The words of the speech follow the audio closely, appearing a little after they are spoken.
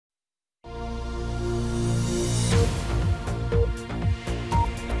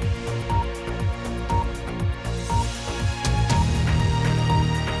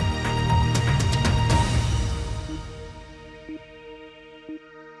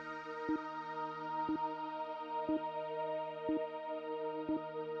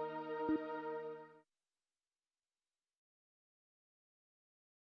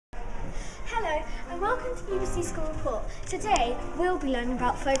BBC School Report. Today we'll be learning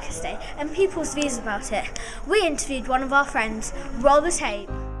about Focus Day and people's views about it. We interviewed one of our friends. Roll the tape.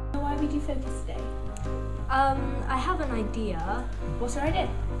 Why we do Focus Day? I have an idea. What's your idea?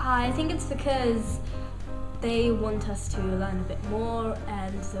 I think it's because they want us to learn a bit more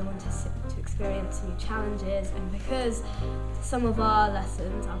and they want us to experience new challenges, and because some of our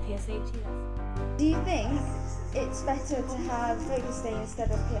lessons are PSHE lessons. Do you think it's better to have Focus Day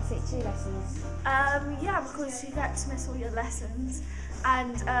instead of PSHE lessons? Yeah, because you get to miss all your lessons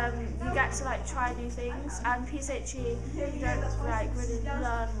and you get to try new things, and PSHE you don't really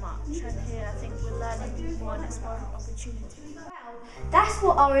learn much, and here I think we're learning more and it's more of an opportunity. Well, that's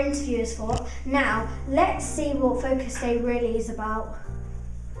what our interview is for. Now let's see what Focus Day really is about.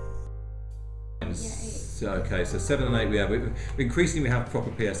 Okay, so 7 and 8 we increasingly have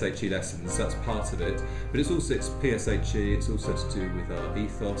proper PSHE lessons, that's part of it, but it's PSHE, it's also to do with our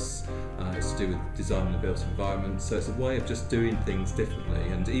ethos, it's to do with designing the built environment, so it's a way of just doing things differently.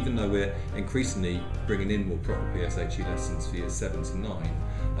 And even though we're increasingly bringing in more proper PSHE lessons for years 7 to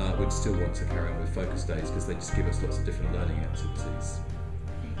 9, we'd still want to carry on with Focus Days because they just give us lots of different learning activities.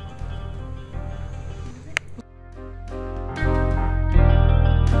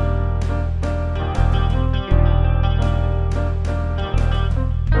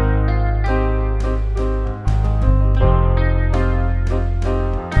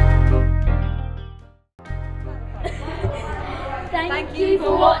 Thank you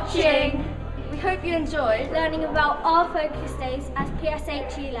for watching. We hope you enjoyed learning about our Focus Days as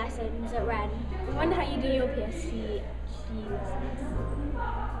PSHE lessons at Wren. I wonder how you do your PSHE lessons.